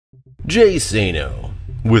Jay Sano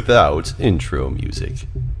without intro music.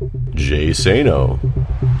 Jay Sano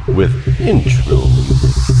with intro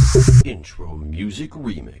music. Intro music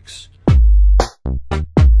remix.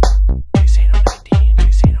 Jay Sano 19,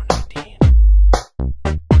 Jay Sano 19.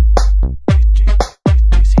 Jay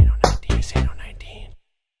Sano 19, Jay Sano 19.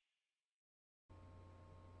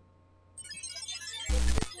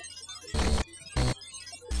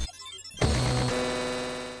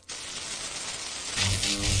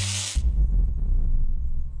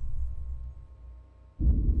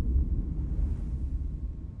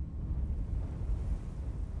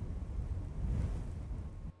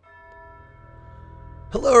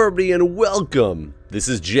 Hello everybody and welcome! This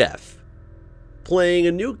is Jeff, playing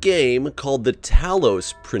a new game called the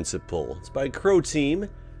Talos Principle. It's by Croteam.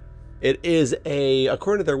 It is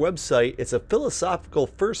according to their website, it's a philosophical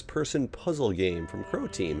first-person puzzle game from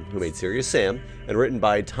Croteam, who made Serious Sam, and written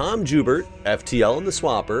by Tom Jubert, FTL and the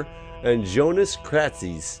Swapper, and Jonas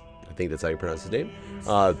Kyratzes, I think that's how you pronounce his name,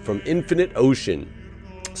 from Infinite Ocean.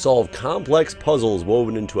 Solve complex puzzles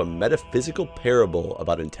woven into a metaphysical parable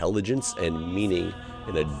about intelligence and meaning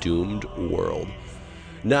in a doomed world.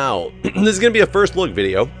 Now, this is going to be a first look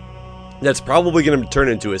video that's probably going to turn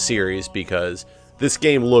into a series because this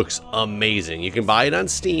game looks amazing. You can buy it on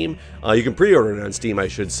Steam. You can pre-order it on Steam, I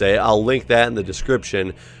should say. I'll link that in the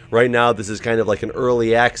description. Right now, this is kind of like an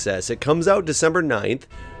early access. It comes out December 9th,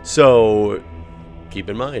 so keep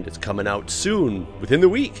in mind, it's coming out soon, within the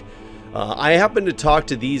week. I happened to talk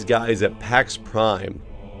to these guys at PAX Prime.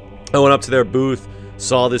 I went up to their booth,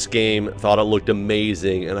 saw this game, thought it looked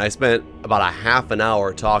amazing, and I spent about a half an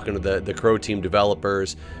hour talking to the Croteam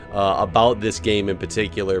developers about this game in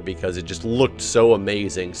particular because it just looked so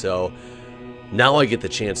amazing. So now I get the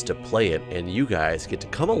chance to play it, and you guys get to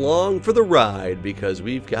come along for the ride because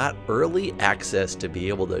we've got early access to be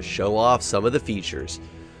able to show off some of the features.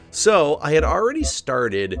 So I had already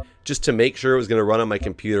started just to make sure it was going to run on my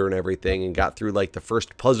computer and everything, and got through like the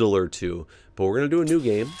first puzzle or two, but we're going to do a new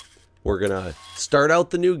game. We're going to start out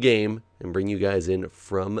the new game and bring you guys in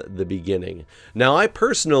from the beginning. Now, I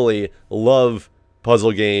personally love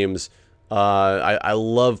puzzle games. I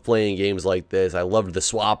love playing games like this. I loved the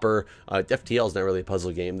Swapper. FTL is not really a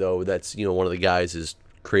puzzle game, though. That's, you know, one of the guys is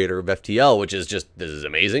creator of FTL, which is just, this is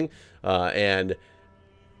amazing. And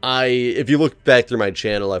if you look back through my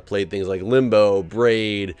channel, I've played things like Limbo,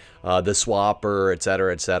 Braid, the Swapper,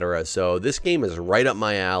 etc., etc. So this game is right up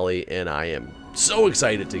my alley, and I am so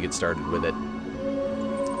excited to get started with it.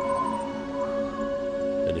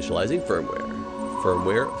 Initializing firmware.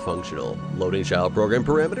 Firmware functional. Loading child program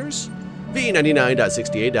parameters.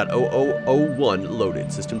 v99.68.0001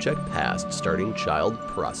 loaded. System check passed. Starting child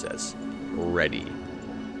process. Ready.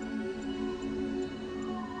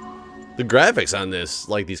 The graphics on this,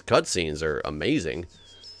 like these cutscenes, are amazing.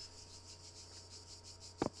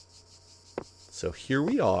 So here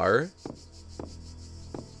we are.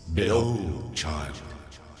 Behold, child,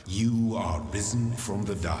 you are risen from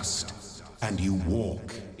the dust, and you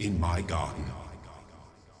walk in my garden.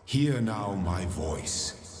 Hear now my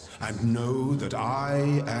voice, and know that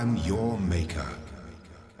I am your maker,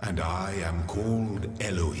 and I am called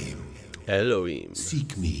Elohim. Elohim.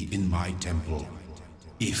 Seek me in my temple,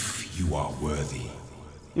 if you are worthy.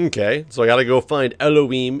 Okay, so I gotta go find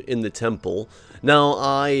Elohim in the temple. Now,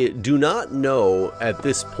 I do not know at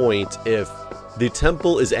this point if the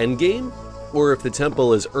temple is endgame, or if the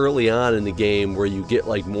temple is early on in the game where you get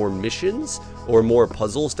like more missions or more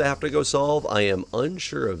puzzles to have to go solve. I am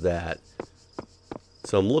unsure of that.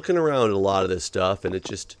 So I'm looking around at a lot of this stuff, and it's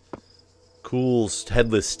just cool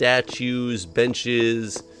headless statues,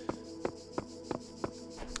 benches.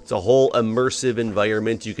 It's a whole immersive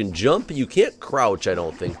environment. You can jump. You can't crouch, I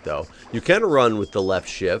don't think, though. You can run with the left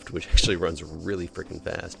shift, which actually runs really freaking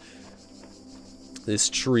fast. This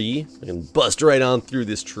tree. I can bust right on through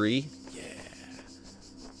this tree. Yeah.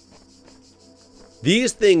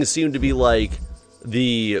 These things seem to be like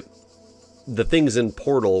the things in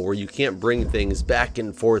Portal where you can't bring things back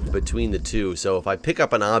and forth between the two. So if I pick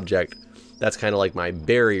up an object, that's kind of like my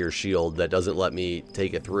barrier shield that doesn't let me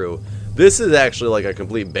take it through. This is actually like a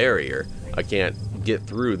complete barrier. I can't get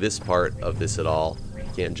through this part of this at all. I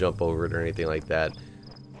can't jump over it or anything like that.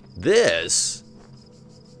 This,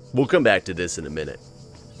 we'll come back to this in a minute.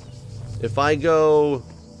 If I go,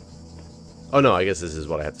 oh no, I guess this is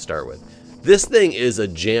what I have to start with. This thing is a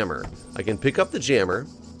jammer. I can pick up the jammer,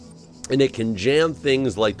 and it can jam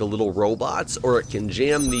things like the little robots, or it can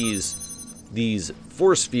jam these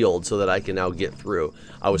force fields so that I can now get through.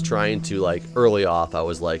 I was trying to, like, early off, I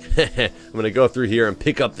was like, I'm gonna go through here and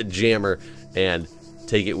pick up the jammer and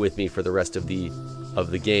take it with me for the rest of the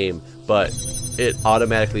of the game, but it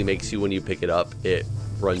automatically makes you, when you pick it up, it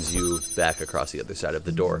runs you back across the other side of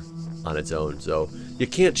the door on its own. So you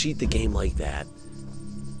can't cheat the game like that.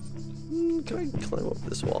 Can I climb up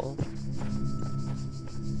this wall?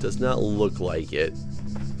 Does not look like it.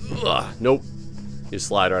 Ugh, nope. You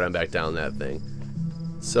slide right on back down that thing.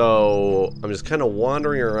 So I'm just kind of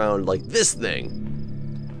wandering around like this thing.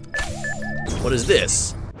 What is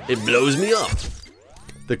this? It blows me up.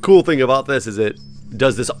 The cool thing about this is it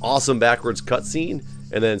does this awesome backwards cutscene,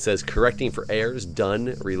 and then it says correcting for errors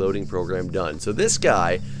done, reloading program done. So this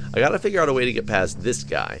guy, I gotta figure out a way to get past this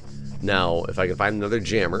guy. Now, if I can find another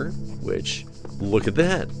jammer, which, look at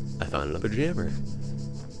that, I found another jammer.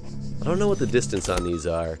 I don't know what the distance on these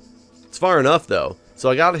are. It's far enough though. So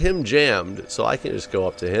I got him jammed, so I can just go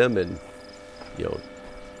up to him and, you know,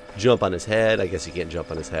 jump on his head. I guess you can't jump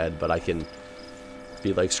on his head, but I can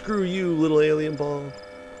be like, screw you, little alien ball.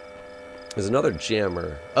 There's another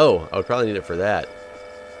jammer. Oh, I would probably need it for that.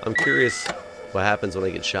 I'm curious what happens when I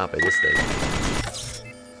get shot by this thing.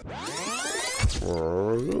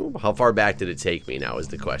 How far back did it take me now is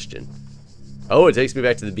the question. Oh, it takes me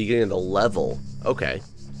back to the beginning of the level. Okay.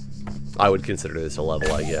 I would consider this a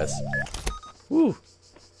level, I guess. Woo.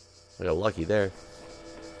 I got lucky there.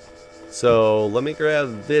 So, let me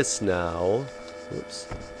grab this now. Oops.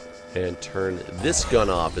 And turn this gun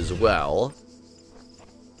off as well,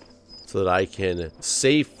 so that I can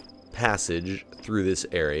safe passage through this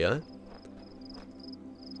area.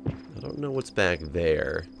 I don't know what's back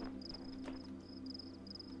there.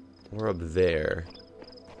 Or up there.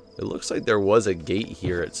 It looks like there was a gate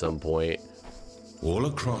here at some point. All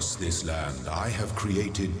across this land, I have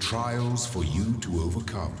created trials for you to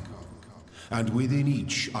overcome. And within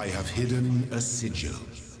each, I have hidden a sigil.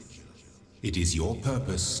 It is your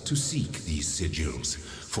purpose to seek these sigils,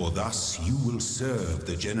 for thus you will serve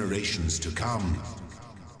the generations to come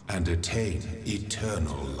and attain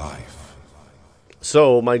eternal life.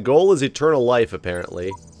 So, my goal is eternal life,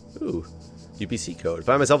 apparently. Ooh, UPC code.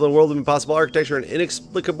 Find myself in a world of impossible architecture and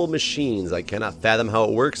inexplicable machines. I cannot fathom how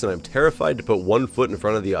it works, and I'm terrified to put one foot in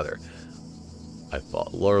front of the other. I fall,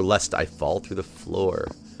 or lest I fall through the floor.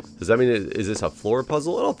 Does that mean, is this a floor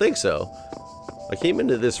puzzle? I don't think so. I came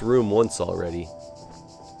into this room once already.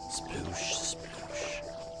 Sploosh, sploosh.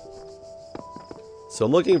 So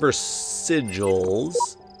I'm looking for sigils.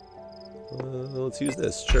 Let's use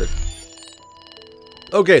this, sure.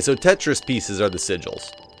 Okay, so Tetris pieces are the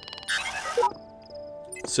sigils.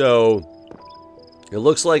 So it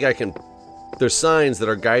looks like I can... There's signs that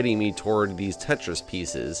are guiding me toward these Tetris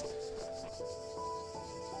pieces.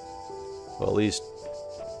 Well, at least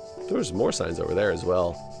there's more signs over there as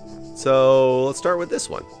well. So let's start with this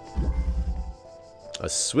one. A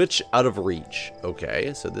switch out of reach.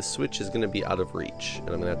 Okay, so this switch is going to be out of reach, and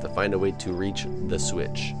I'm going to have to find a way to reach the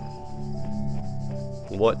switch.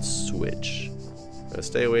 What switch? I'm going to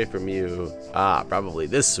stay away from you. Ah, probably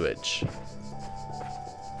this switch.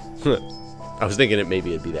 I was thinking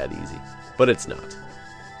maybe it'd be that easy, but it's not.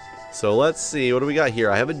 So let's see, what do we got here?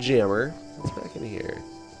 I have a jammer. What's back in here?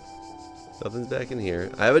 Nothing's back in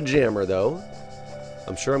here. I have a jammer though.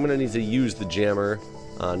 I'm sure I'm going to need to use the jammer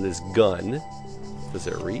on this gun. Does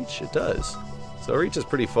it reach? It does. So it reaches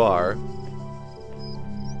pretty far.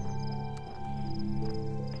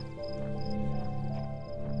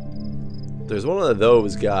 There's one of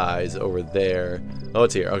those guys over there. Oh,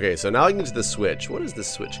 it's here. Okay, so now I can use the switch. What is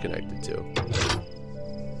this switch connected to?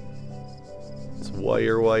 It's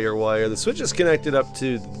wire, wire, wire. The switch is connected up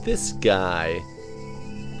to this guy.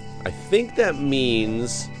 I think that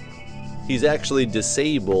means he's actually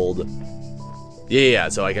disabled. Yeah,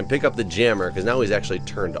 so I can pick up the jammer because now he's actually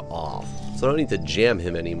turned off. So I don't need to jam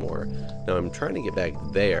him anymore. Now I'm trying to get back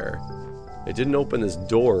there. It didn't open this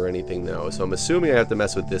door or anything though, so I'm assuming I have to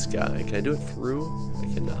mess with this guy. Can I do it through? I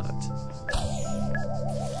cannot.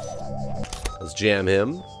 Let's jam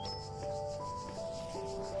him.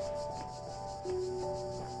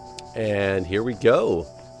 And here we go.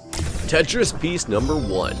 Tetris piece number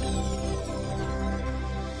 1.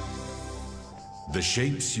 The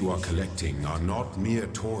shapes you are collecting are not mere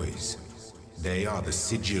toys. They are the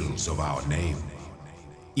sigils of our name.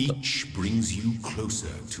 Each brings you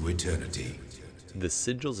closer to eternity. The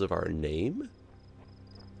sigils of our name?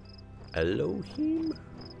 Elohim?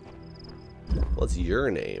 What's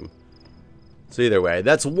your name? So either way,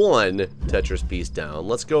 that's one Tetris piece down.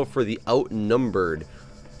 Let's go for the outnumbered.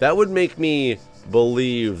 That would make me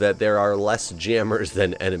believe that there are less jammers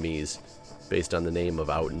than enemies based on the name of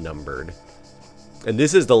outnumbered. And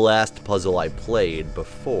this is the last puzzle I played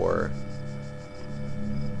before.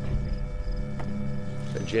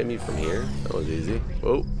 Can I jam you from here? That was easy.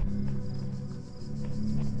 Whoa.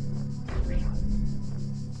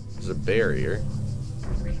 There's a barrier.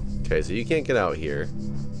 Okay, so you can't get out here.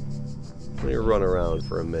 Let me run around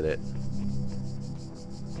for a minute.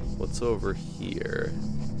 What's over here?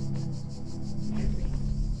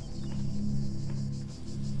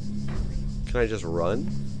 Can I just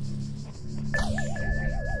run?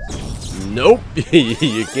 Nope.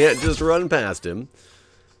 You can't just run past him.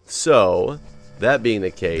 So, that being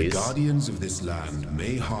the case... The guardians of this land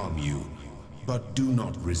may harm you, but do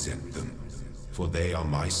not resent them. For they are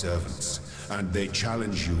my servants, and they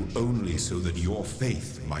challenge you only so that your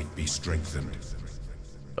faith might be strengthened.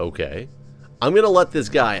 Okay. I'm gonna let this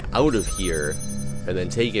guy out of here, and then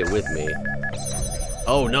take it with me.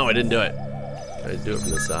 Oh, no, I didn't do it. Can I do it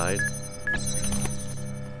from the side?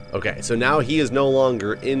 Okay, so now he is no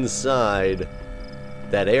longer inside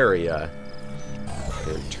that area. I'm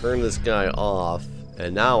gonna turn this guy off,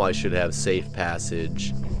 and now I should have safe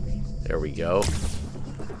passage. There we go.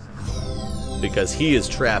 Because he is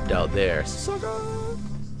trapped out there. Sucker!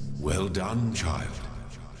 Well done, child.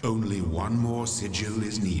 Only one more sigil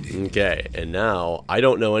is needed. Okay, and now I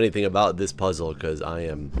don't know anything about this puzzle because I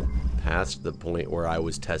am past the point where I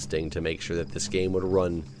was testing to make sure that this game would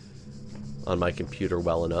run on my computer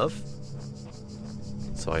well enough.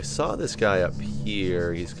 So I saw this guy up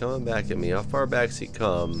here. He's coming back at me. How far back's he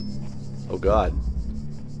come? Oh god.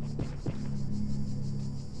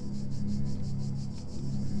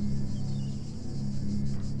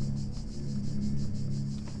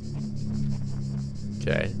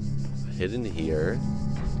 Okay. Hidden here.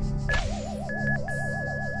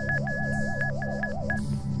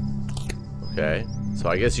 Okay. So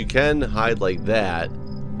I guess you can hide like that.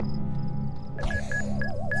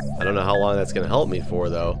 I don't know how long that's going to help me for,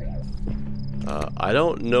 though. I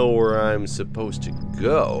don't know where I'm supposed to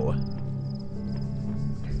go.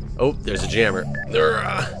 Oh, there's a jammer.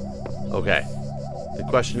 Okay. The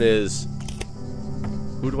question is,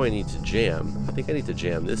 who do I need to jam? I think I need to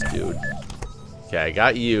jam this dude. Okay, I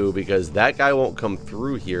got you because that guy won't come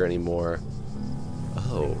through here anymore.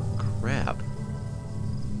 Oh, crap.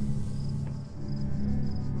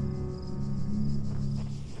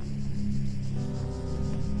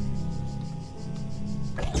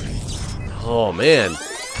 Oh, man.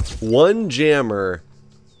 One jammer.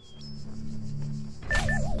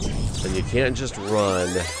 And you can't just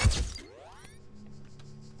run.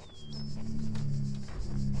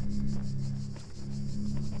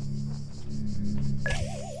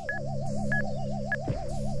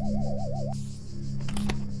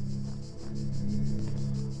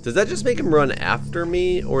 Does that just make him run after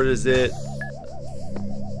me, or does it...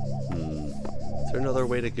 Is there another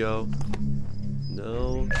way to go?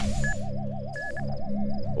 No.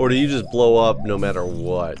 Or do you just blow up no matter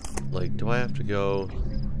what? Like, do I have to go...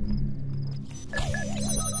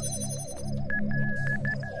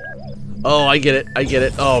 Oh, I get it. I get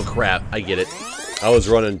it. Oh, crap. I get it. I was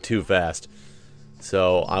running too fast.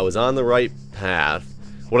 So, I was on the right path.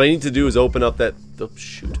 What I need to do is open up that... Oh,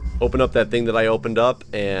 shoot. Open up that thing that I opened up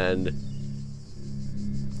and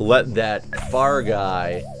let that far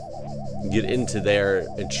guy get into there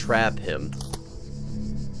and trap him.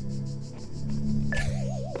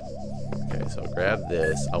 Okay, so I'll grab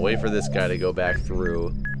this. I'll wait for this guy to go back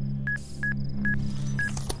through.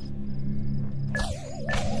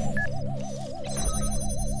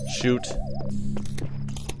 Shoot.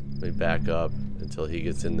 Let me back up until he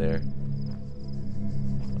gets in there.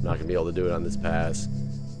 I'm not going to be able to do it on this pass.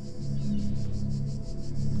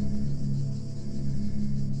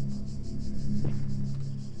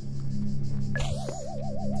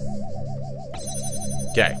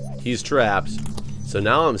 Okay, he's trapped. So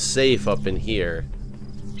now I'm safe up in here.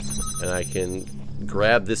 And I can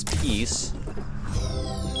grab this piece.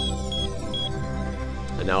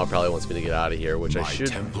 And now it probably wants me to get out of here, which I should...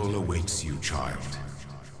 My temple awaits you, child.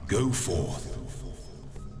 Go forth.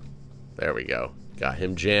 There we go. Got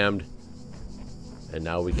him jammed. And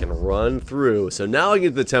now we can run through. So now I get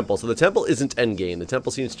to the temple. So the temple isn't endgame. The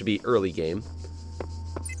temple seems to be early game.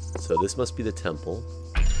 So this must be the temple.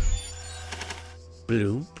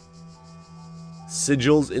 Bloop.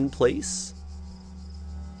 Sigils in place.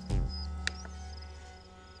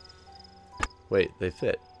 Wait, they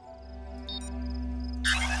fit.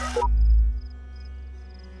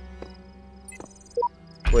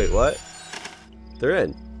 Wait, what? They're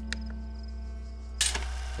in.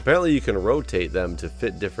 Apparently you can rotate them to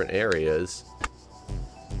fit different areas.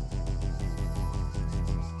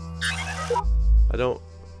 I don't...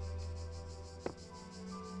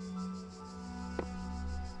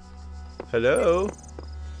 Hello?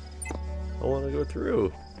 I want to go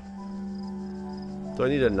through. Do I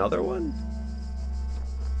need another one?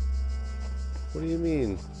 What do you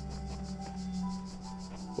mean?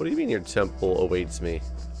 What do you mean your temple awaits me?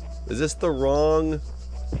 Is this the wrong...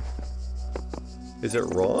 Is it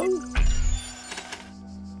wrong?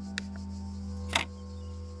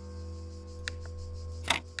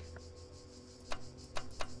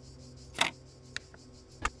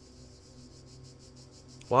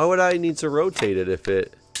 Why would I need to rotate it if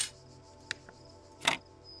it...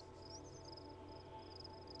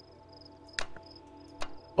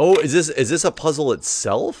 Oh, is this a puzzle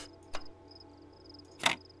itself?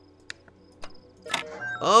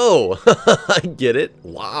 Oh, I get it.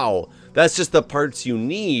 Wow. That's just the parts you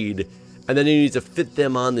need, and then you need to fit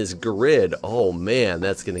them on this grid. Oh man,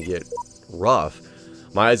 that's gonna get rough.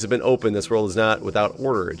 My eyes have been opened. This world is not without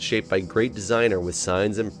order. It's shaped by great designer with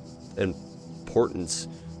signs and importance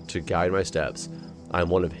to guide my steps. I'm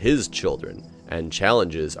one of his children, and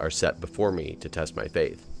challenges are set before me to test my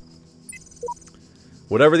faith.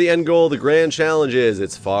 Whatever the end goal, the grand challenge is,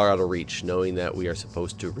 it's far out of reach, knowing that we are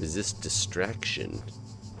supposed to resist distraction.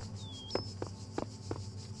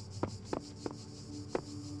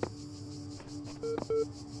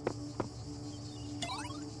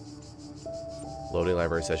 Loading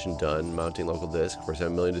library session done. Mounting local disk for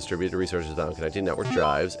 7 million distributed resources down. Connecting network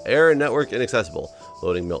drives. Error, network inaccessible.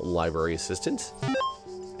 Loading Milton library assistant.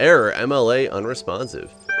 Error, MLA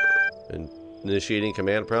unresponsive. Initiating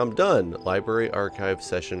command prompt done. Library archive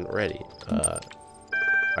session ready. I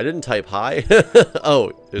didn't type hi.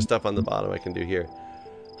 Oh, there's stuff on the bottom I can do here.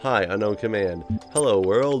 Hi, unknown command. Hello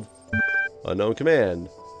world. Unknown command.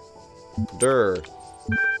 Dir.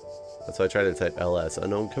 That's why I tried to type ls.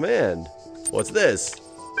 Unknown command. What's this?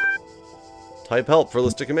 Type help for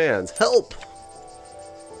list of commands. Help!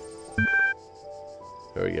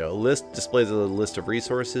 There we go. List displays a list of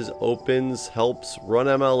resources. Opens, helps, run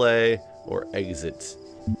MLA, or exit.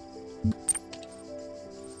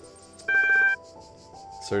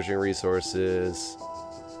 Searching resources.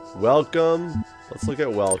 Welcome. Let's look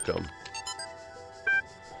at welcome.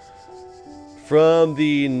 From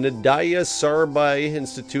the Nadaya Sarbai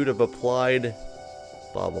Institute of Applied...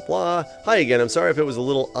 blah, blah, blah. Hi again. I'm sorry if it was a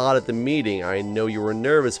little odd at the meeting. I know you were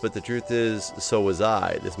nervous, but the truth is, so was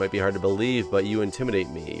I. This might be hard to believe, but you intimidate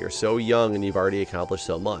me. You're so young and you've already accomplished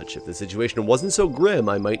so much. If the situation wasn't so grim,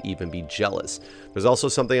 I might even be jealous. There's also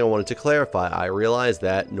something I wanted to clarify. I realize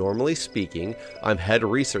that, normally speaking, I'm head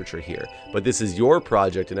researcher here, but this is your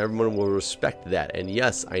project and everyone will respect that. And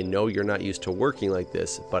yes, I know you're not used to working like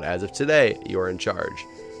this, but as of today, you're in charge.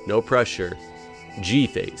 No pressure.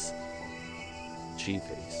 G-face.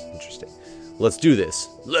 G-face. Interesting. Let's do this.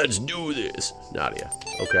 Let's do this. Nadia.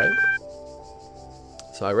 Okay.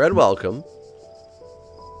 So I read welcome.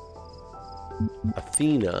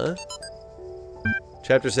 Athena.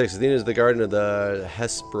 Chapter 6. Athena is the garden of the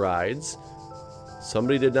Hesperides.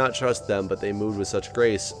 Somebody did not trust them, but they moved with such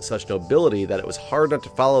grace, such nobility, that it was hard not to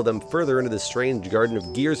follow them further into this strange garden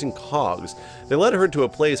of gears and cogs. They led her to a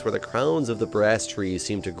place where the crowns of the brass trees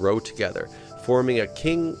seemed to grow together, forming a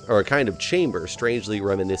kind of chamber strangely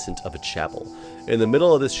reminiscent of a chapel. In the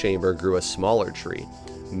middle of this chamber grew a smaller tree,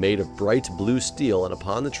 made of bright blue steel, and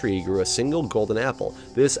upon the tree grew a single golden apple.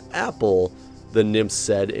 This apple, the nymphs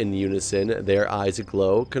said in unison, their eyes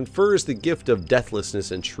aglow, confers the gift of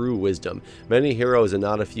deathlessness and true wisdom. Many heroes and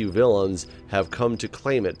not a few villains have come to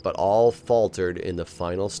claim it, but all faltered in the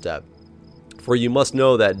final step. For you must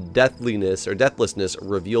know that deathliness or deathlessness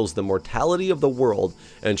reveals the mortality of the world,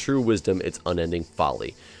 and true wisdom its unending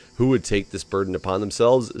folly. Who would take this burden upon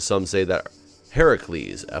themselves? Some say that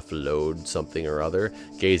Heracles, Ephiloed something or other,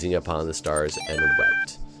 gazing upon the stars and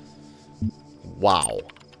wept. Wow.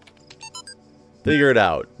 Figure it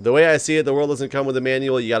out. The way I see it, the world doesn't come with a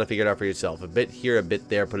manual. You got to figure it out for yourself. A bit here, a bit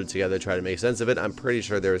there, put it together, try to make sense of it. I'm pretty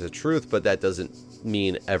sure there is a truth, but that doesn't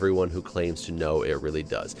mean everyone who claims to know it really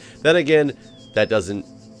does. Then again, that doesn't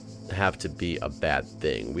have to be a bad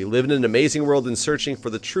thing. We live in an amazing world, and searching for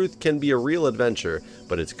the truth can be a real adventure,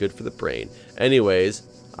 but it's good for the brain. Anyways,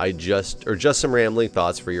 just some rambling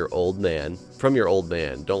thoughts for your old man. From your old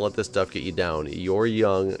man. Don't let this stuff get you down. You're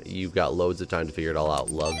young. You've got loads of time to figure it all out.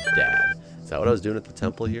 Love, Dad. Is that what I was doing at the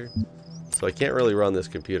temple here? So I can't really run this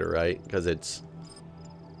computer, right? Because it's...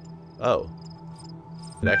 Oh.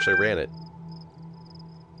 It actually ran it.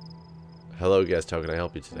 Hello, guest. How can I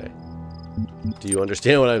help you today? Do you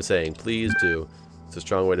understand what I'm saying? Please do. It's a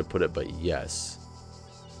strong way to put it, but yes.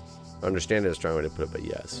 Understand is a strong way to put it, but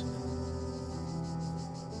yes.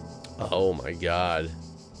 Oh my god.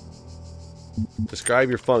 Describe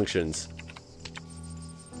your functions.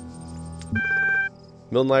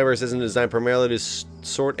 Milton Library isn't designed primarily to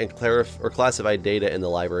sort and classify data in the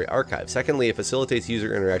library archive. Secondly, it facilitates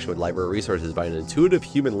user interaction with library resources by an intuitive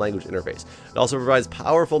human language interface. It also provides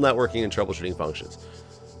powerful networking and troubleshooting functions.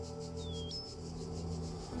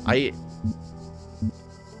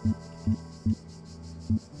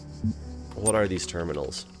 What are these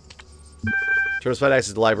terminals? Terminals provide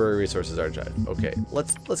access to library resources archive. Okay,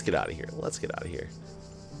 let's get out of here. Let's get out of here.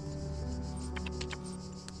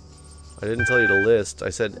 I didn't tell you to list. I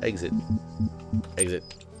said exit. Exit.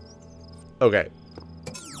 Okay.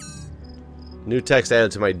 New text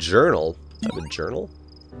added to my journal. I have a journal?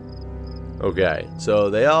 Okay, so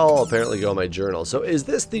they all apparently go in my journal. So is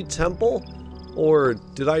this the temple? Or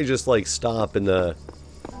did I just like stop in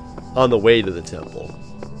on the way to the temple?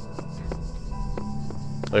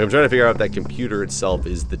 Like I'm trying to figure out if that computer itself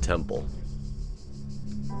is the temple.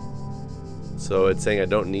 So it's saying I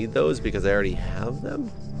don't need those because I already have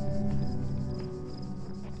them?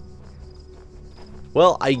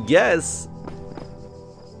 Well, I guess...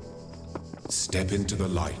 Step into the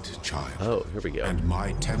light, child. Oh, here we go. And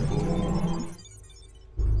my temple...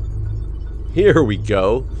 Here we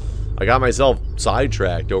go. I got myself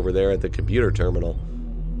sidetracked over there at the computer terminal.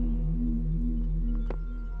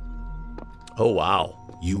 Oh, wow.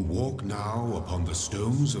 You walk now upon the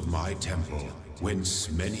stones of my temple, whence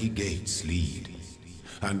many gates lead.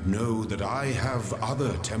 And know that I have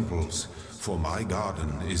other temples, for my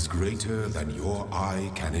garden is greater than your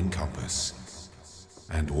eye can encompass.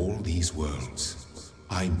 And all these worlds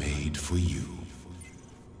I made for you.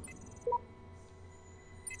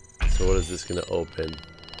 So what is this going to open?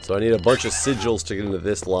 So I need a bunch of sigils to get into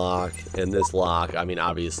this lock and this lock. I mean,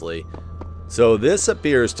 obviously. So this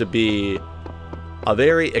appears to be a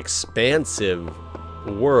very expansive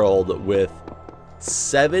world with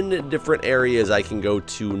 7 different areas I can go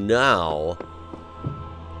to now,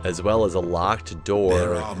 as well as a locked door.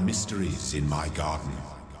 There are mysteries in my garden,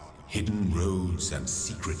 hidden roads and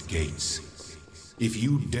secret gates. If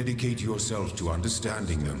you dedicate yourself to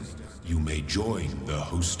understanding them, you may join the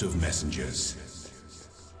host of messengers.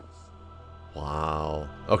 Wow.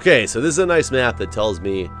 Okay, so this is a nice map that tells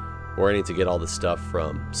me where I need to get all the stuff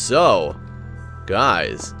from. So,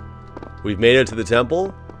 guys, we've made it to the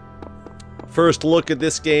temple. First look at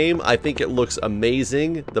this game. I think it looks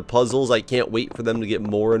amazing. The puzzles, I can't wait for them to get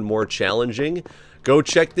more and more challenging. Go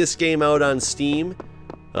check this game out on Steam.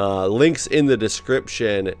 Links in the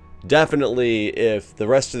description. Definitely, if the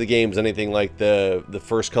rest of the game's anything like the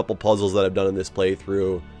first couple puzzles that I've done in this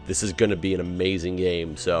playthrough, this is going to be an amazing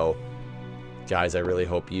game. So, guys, I really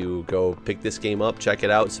hope you go pick this game up, check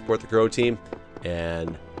it out, support the Croteam,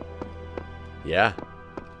 and yeah,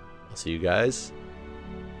 I'll see you guys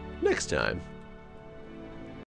next time.